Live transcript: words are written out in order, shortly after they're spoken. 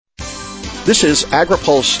This is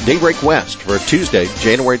AgriPulse Daybreak West for Tuesday,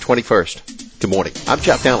 January 21st. Good morning. I'm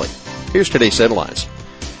Jeff Daly. Here's today's headlines.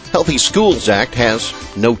 Healthy Schools Act has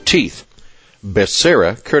no teeth.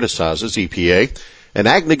 Becerra criticizes EPA. An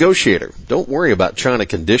ag negotiator. Don't worry about China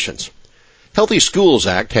conditions. Healthy Schools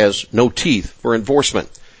Act has no teeth for enforcement.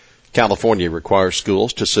 California requires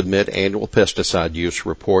schools to submit annual pesticide use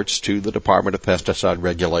reports to the Department of Pesticide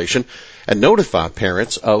Regulation and notify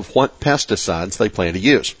parents of what pesticides they plan to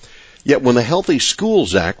use. Yet when the Healthy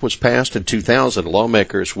Schools Act was passed in 2000,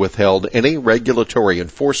 lawmakers withheld any regulatory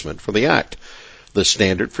enforcement for the act. The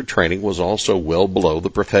standard for training was also well below the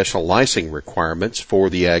professional licensing requirements for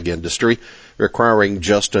the ag industry, requiring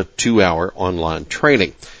just a 2-hour online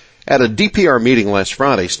training. At a DPR meeting last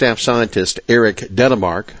Friday, staff scientist Eric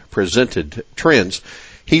Denemark presented trends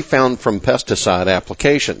he found from pesticide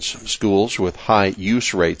applications. Schools with high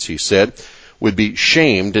use rates, he said, would be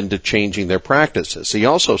shamed into changing their practices. He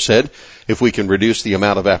also said, if we can reduce the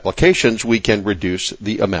amount of applications, we can reduce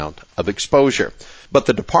the amount of exposure. But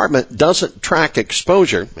the department doesn't track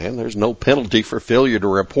exposure, and there's no penalty for failure to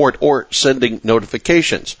report or sending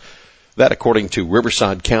notifications. That according to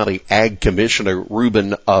Riverside County Ag Commissioner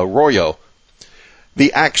Ruben Arroyo.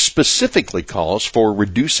 The act specifically calls for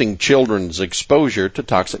reducing children's exposure to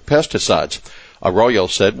toxic pesticides. Arroyo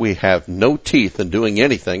said we have no teeth in doing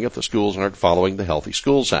anything if the schools aren't following the Healthy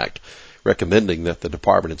Schools Act, recommending that the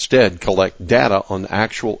department instead collect data on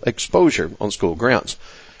actual exposure on school grounds.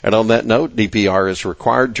 And on that note, DPR is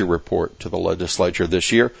required to report to the legislature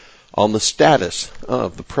this year on the status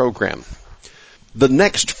of the program. The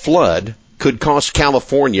next flood could cost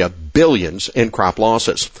California billions in crop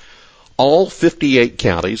losses. All 58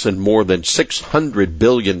 counties and more than $600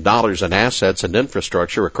 billion in assets and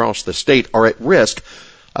infrastructure across the state are at risk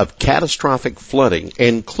of catastrophic flooding,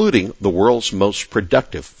 including the world's most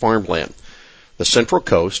productive farmland. The Central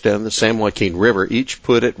Coast and the San Joaquin River each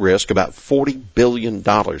put at risk about $40 billion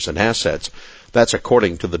in assets. That's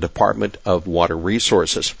according to the Department of Water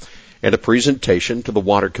Resources. In a presentation to the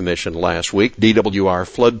Water Commission last week, DWR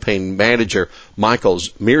floodplain manager Michael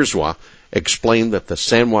Mirzwa explained that the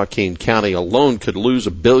San Joaquin County alone could lose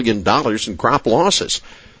 $1 billion in crop losses.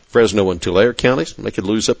 Fresno and Tulare counties, they could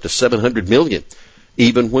lose up to $700 million.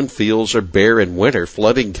 Even when fields are bare in winter,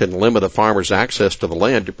 flooding can limit a farmer's access to the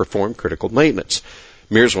land to perform critical maintenance.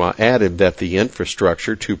 Mirzwa added that the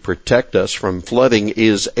infrastructure to protect us from flooding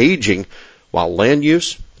is aging, while land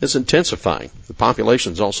use is intensifying. The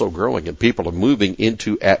population is also growing, and people are moving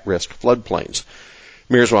into at-risk floodplains.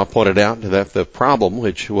 Mirzwa pointed out that the problem,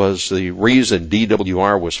 which was the reason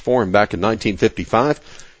DWR was formed back in 1955,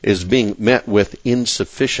 is being met with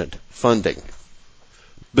insufficient funding.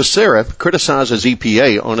 Becerra criticizes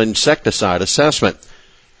EPA on insecticide assessment.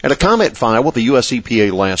 In a comment filed with the U.S.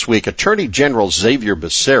 EPA last week, Attorney General Xavier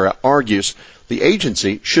Becerra argues the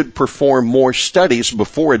agency should perform more studies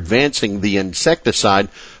before advancing the insecticide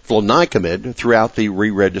flunicimid throughout the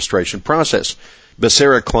re-registration process.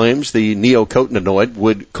 Becerra claims the neonicotinoid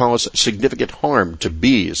would cause significant harm to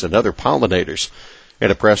bees and other pollinators.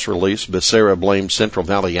 In a press release, Becerra blamed Central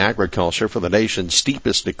Valley agriculture for the nation's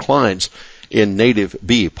steepest declines in native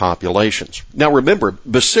bee populations. Now remember,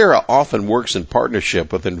 Becerra often works in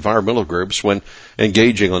partnership with environmental groups when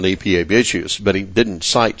engaging on EPA issues, but he didn't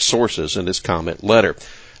cite sources in his comment letter.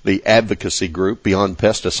 The advocacy group Beyond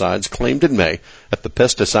Pesticides claimed in May that the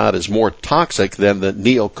pesticide is more toxic than the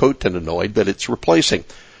neonicotinoid that it's replacing.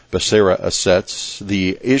 Becerra assets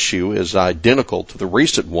the issue is identical to the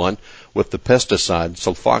recent one with the pesticide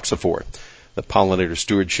sulfoxaflor. The Pollinator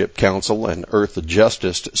Stewardship Council and Earth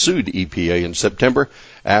Justice sued EPA in September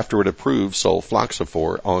after it approved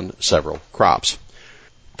sulfoxaflor on several crops.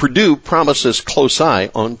 Perdue promises close eye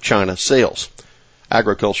on China sales.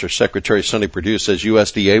 Agriculture Secretary Sonny Perdue says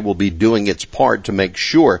USDA will be doing its part to make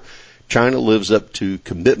sure China lives up to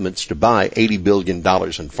commitments to buy $80 billion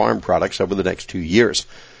in farm products over the next 2 years.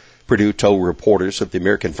 Perdue told reporters at the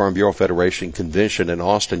American Farm Bureau Federation convention in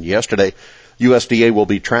Austin yesterday USDA will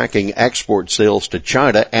be tracking export sales to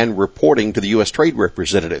China and reporting to the U.S. Trade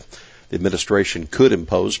Representative. The administration could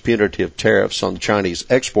impose punitive tariffs on Chinese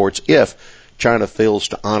exports if China fails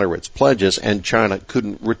to honor its pledges, and China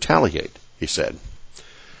couldn't retaliate, he said.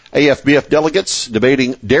 AFBF delegates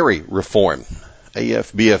debating dairy reform.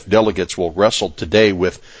 AFBF delegates will wrestle today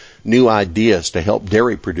with new ideas to help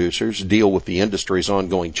dairy producers deal with the industry's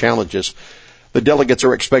ongoing challenges. The delegates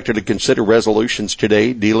are expected to consider resolutions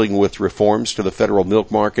today dealing with reforms to the federal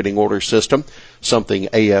milk marketing order system, something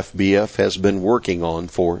AFBF has been working on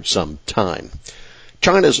for some time.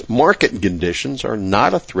 China's market conditions are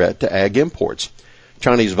not a threat to ag imports.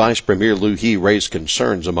 Chinese Vice Premier Liu He raised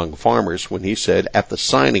concerns among farmers when he said at the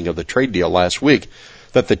signing of the trade deal last week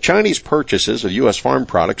that the Chinese purchases of U.S. farm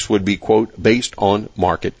products would be, quote, based on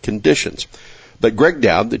market conditions. But Greg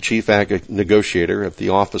Dowd, the chief ag negotiator at the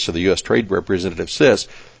Office of the U.S. Trade Representative, says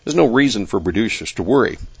there's no reason for producers to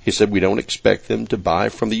worry. He said we don't expect them to buy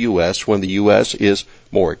from the U.S. when the U.S. is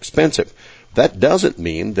more expensive. That doesn't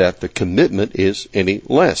mean that the commitment is any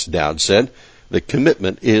less, Dowd said. The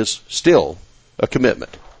commitment is still a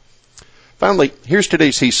commitment. Finally, here's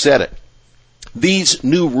today's He Said It. These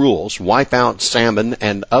new rules wipe out salmon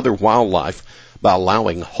and other wildlife by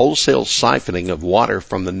allowing wholesale siphoning of water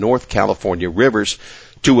from the North California rivers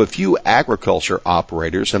to a few agriculture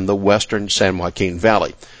operators in the western San Joaquin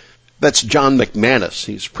Valley. That's John McManus.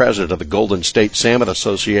 He's president of the Golden State Salmon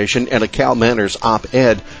Association, and a Cal Manners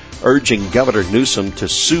op-ed urging Governor Newsom to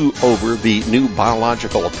sue over the new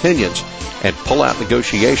biological opinions and pull out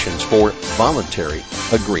negotiations for voluntary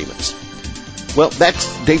agreements. Well,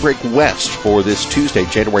 that's Daybreak West for this Tuesday,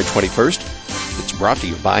 January 21st. It's brought to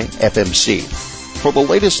you by FMC. For the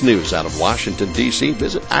latest news out of Washington, D.C.,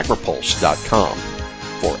 visit agripulse.com.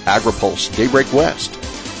 For AgriPulse Daybreak West,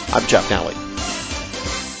 I'm Jeff Nally.